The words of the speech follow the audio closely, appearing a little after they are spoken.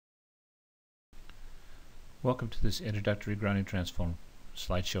Welcome to this introductory grounding transform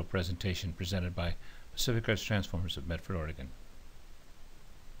slideshow presentation presented by Pacific Crest Transformers of Medford, Oregon.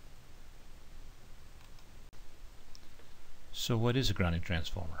 So what is a grounding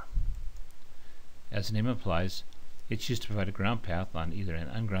transformer? As the name implies, it's used to provide a ground path on either an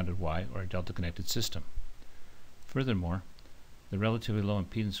ungrounded Y or a delta connected system. Furthermore, the relatively low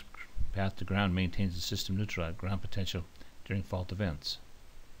impedance path to ground maintains the system neutral at ground potential during fault events.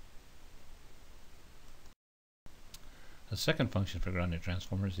 The second function for grounding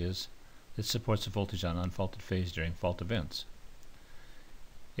transformers is it supports the voltage on unfaulted phase during fault events.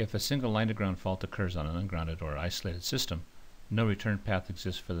 If a single line to ground fault occurs on an ungrounded or isolated system, no return path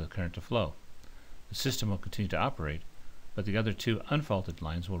exists for the current to flow. The system will continue to operate, but the other two unfaulted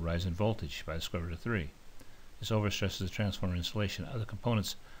lines will rise in voltage by the square root of 3. This overstresses the transformer insulation of the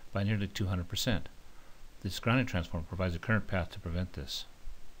components by nearly 200%. This grounding transformer provides a current path to prevent this.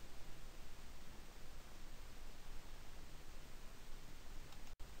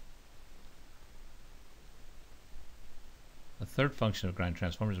 The third function of grounding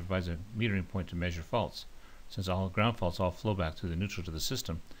transformers provides a metering point to measure faults. Since all ground faults all flow back through the neutral to the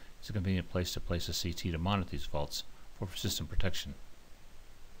system, it's a convenient place to place a CT to monitor these faults for system protection.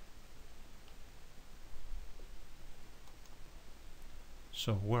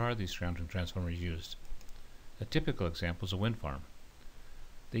 So where are these grounding transformers used? A typical example is a wind farm.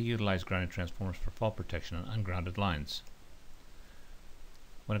 They utilize grounding transformers for fault protection on ungrounded lines.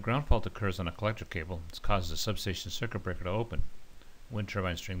 When a ground fault occurs on a collector cable, it causes a substation circuit breaker to open. The wind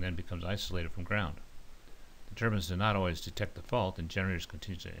turbine string then becomes isolated from ground. The turbines do not always detect the fault, and generators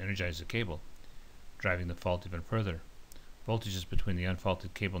continue to energize the cable, driving the fault even further. Voltages between the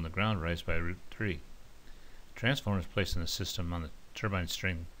unfaulted cable and the ground rise by root 3. Transformers placed in the system on the turbine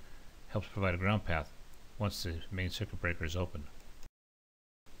string helps provide a ground path once the main circuit breaker is opened.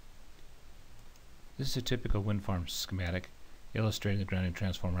 This is a typical wind farm schematic illustrating the grounding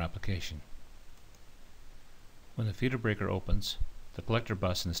transformer application. When the feeder breaker opens, the collector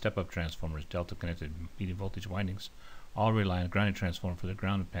bus and the step-up transformers, delta connected medium voltage windings, all rely on a grounding transformer for their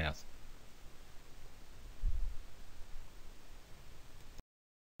grounded path.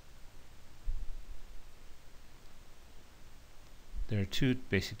 There are two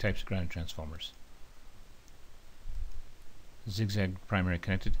basic types of grounding transformers: zigzag primary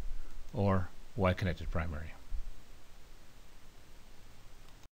connected or Y connected primary.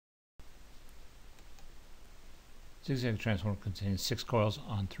 Zigzag transformer contains 6 coils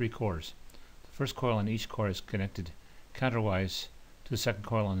on 3 cores. The first coil on each core is connected counterwise to the second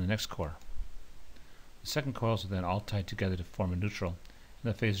coil on the next core. The second coils are then all tied together to form a neutral,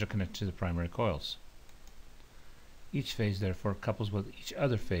 and the phases are connected to the primary coils. Each phase therefore couples with each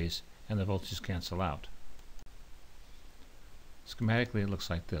other phase, and the voltages cancel out. Schematically it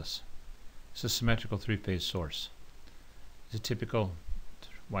looks like this. It's a symmetrical 3-phase source. It's a typical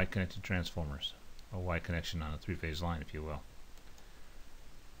Y-connected transformers, or Y connection on a 3-phase line, if you will.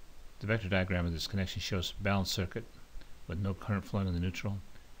 The vector diagram of this connection shows a balanced circuit with no current flowing in the neutral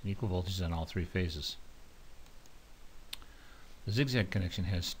and equal voltages on all 3 phases. The zigzag connection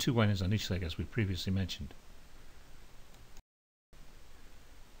has 2 windings on each leg, as we previously mentioned.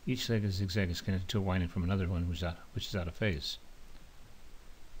 Each leg of zigzag is connected to a winding from another one which is out of phase.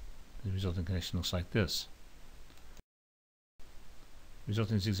 The resulting connection looks like this. The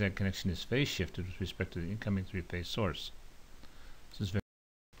resulting zigzag connection is phase shifted with respect to the incoming 3-phase source.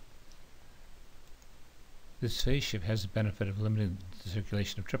 This phase shift has the benefit of limiting the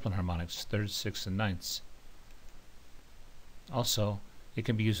circulation of triplet harmonics, thirds, sixths, and ninths. Also, it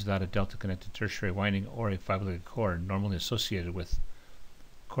can be used without a delta connected tertiary winding or a five-legged core normally associated with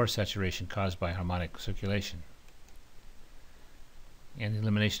core saturation caused by harmonic circulation. And the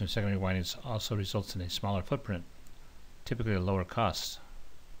elimination of secondary windings also results in a smaller footprint, typically at lower costs.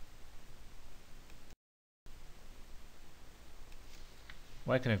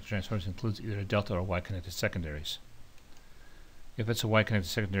 Y-connected transformers includes either a delta or Y-connected secondaries. If it's a Y-connected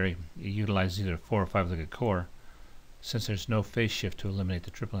secondary, it utilizes either a 4 or 5-legged core, since there's no phase shift to eliminate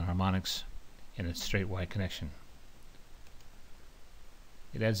the triplet harmonics in a straight Y connection.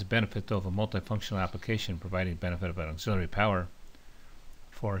 It adds the benefit, though, of a multifunctional application, providing benefit of auxiliary power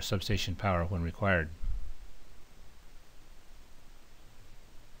for substation power when required.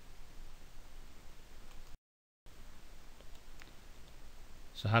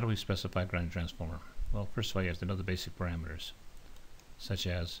 So how do we specify a grounding transformer? Well, first of all, you have to know the basic parameters, such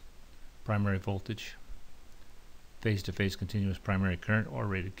as primary voltage, phase-to-phase continuous primary current or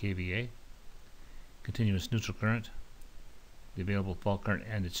rated kVA, continuous neutral current, the available fault current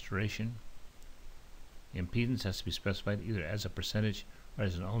and its duration. Impedance has to be specified either as a percentage or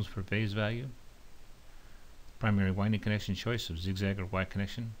as an ohms per phase value. primary winding connection choice of zigzag or Y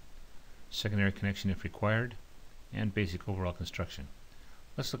connection, secondary connection if required, and basic overall construction.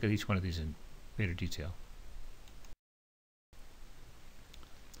 Let's look at each one of these in greater detail.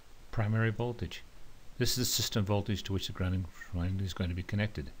 Primary voltage. This is the system voltage to which the grounding winding is going to be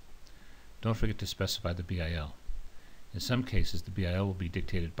connected. Don't forget to specify the BIL. In some cases, the BIL will be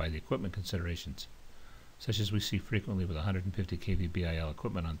dictated by the equipment considerations, such as we see frequently with 150 kV BIL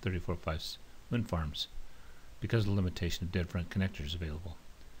equipment on 34.5 wind farms, because of the limitation of dead front connectors available.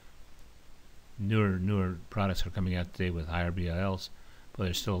 Newer products are coming out today with higher BILs, but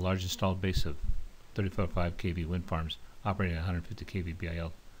there's still a large installed base of 34.5 kV wind farms operating at 150 kV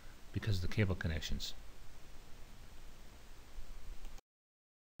BIL because of the cable connections.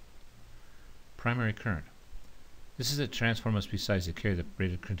 Primary current. This is a transformer must be sized to carry the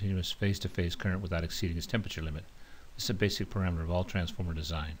rated continuous phase-to-phase current without exceeding its temperature limit. This is a basic parameter of all transformer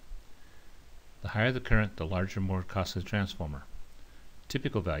design. The higher the current, the larger, more costly the transformer.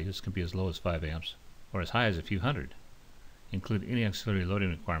 Typical values can be as low as 5 amps or as high as a few hundred. Include any auxiliary loading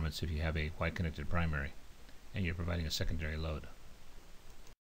requirements if you have a Y-connected primary and you're providing a secondary load.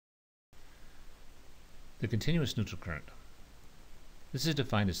 The continuous neutral current. This is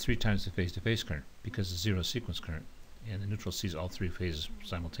defined as 3 times the phase-to-phase current because it's zero sequence current and the neutral sees all 3 phases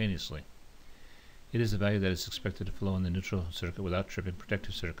simultaneously. It is the value that is expected to flow in the neutral circuit without tripping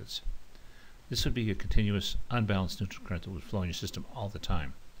protective circuits. This would be a continuous, unbalanced neutral current that would flow in your system all the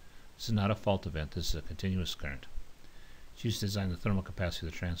time. This is not a fault event, this is a continuous current. It's used to design the thermal capacity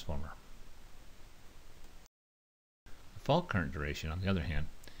of the transformer. The fault current duration, on the other hand,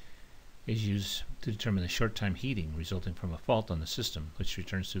 is used to determine the short time heating resulting from a fault on the system which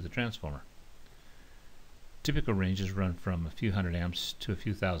returns through the transformer. Typical ranges run from a few hundred amps to a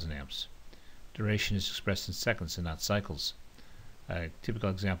few thousand amps. Duration is expressed in seconds and not cycles. A typical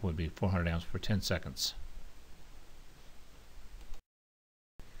example would be 400 amps for 10 seconds.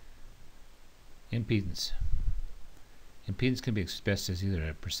 Impedance. Impedance can be expressed as either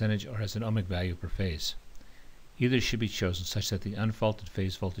a percentage or as an ohmic value per phase. Either should be chosen such that the unfaulted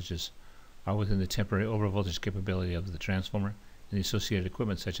phase voltages are within the temporary overvoltage capability of the transformer and the associated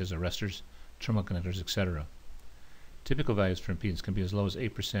equipment such as arresters, terminal connectors, etc. Typical values for impedance can be as low as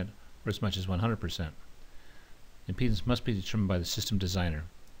 8% or as much as 100%. Impedance must be determined by the system designer,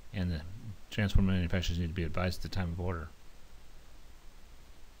 and the transformer manufacturers need to be advised at the time of order.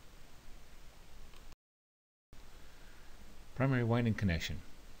 Primary winding connection.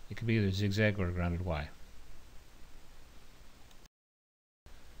 It can be either zigzag or grounded Y.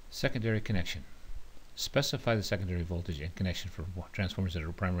 Secondary connection. Specify the secondary voltage and connection for transformers that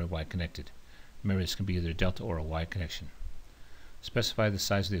are primary Y connected. Remember, this can be either a delta or a Y connection. Specify the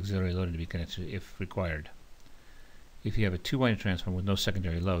size of the auxiliary load to be connected if required. If you have a 2-winding transformer with no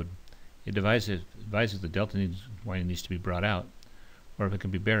secondary load, it advises the delta winding needs to be brought out, or if it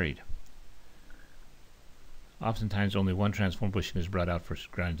can be buried. Oftentimes only one transformer bushing is brought out for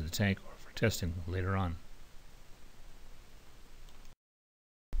grounding to the tank or for testing later on.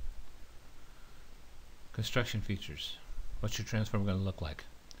 Construction features. What's your transformer going to look like?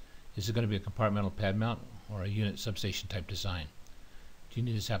 Is it going to be a compartmental pad mount or a unit substation type design? Do you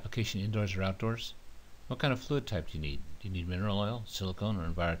need this application indoors or outdoors? What kind of fluid type do you need? Do you need mineral oil, silicone, or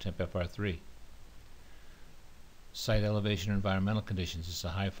EnviroTemp FR3? Site elevation or environmental conditions. Is it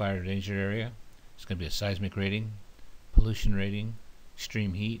a high fire danger area? It's going to be a seismic rating, pollution rating,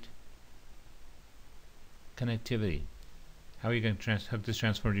 extreme heat. Connectivity. How are you going to hook this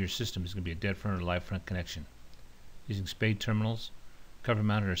transformer to your system? Is going to be a dead front or live front connection. Using spade terminals, cover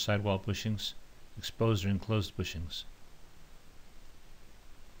mounted or sidewall bushings, exposed or enclosed bushings.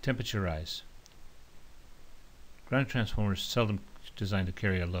 Temperature rise. Ground transformers seldom designed to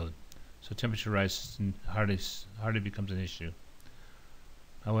carry a load, so temperature rise hardly becomes an issue.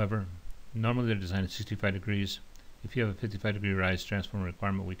 However, normally they're designed at 65 degrees. If you have a 55-degree rise transformer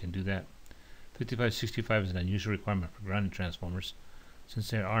requirement, we can do that. 55-65 is an unusual requirement for grounding transformers.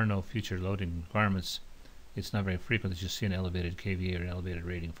 Since there are no future loading requirements, it's not very frequent that you'll see an elevated kVA or an elevated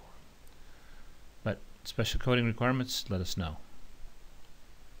rating for them. But special coding requirements, let us know.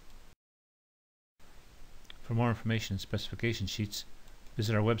 For more information and specification sheets,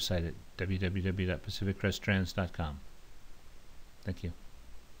 visit our website at www.pacificcresttrans.com. Thank you.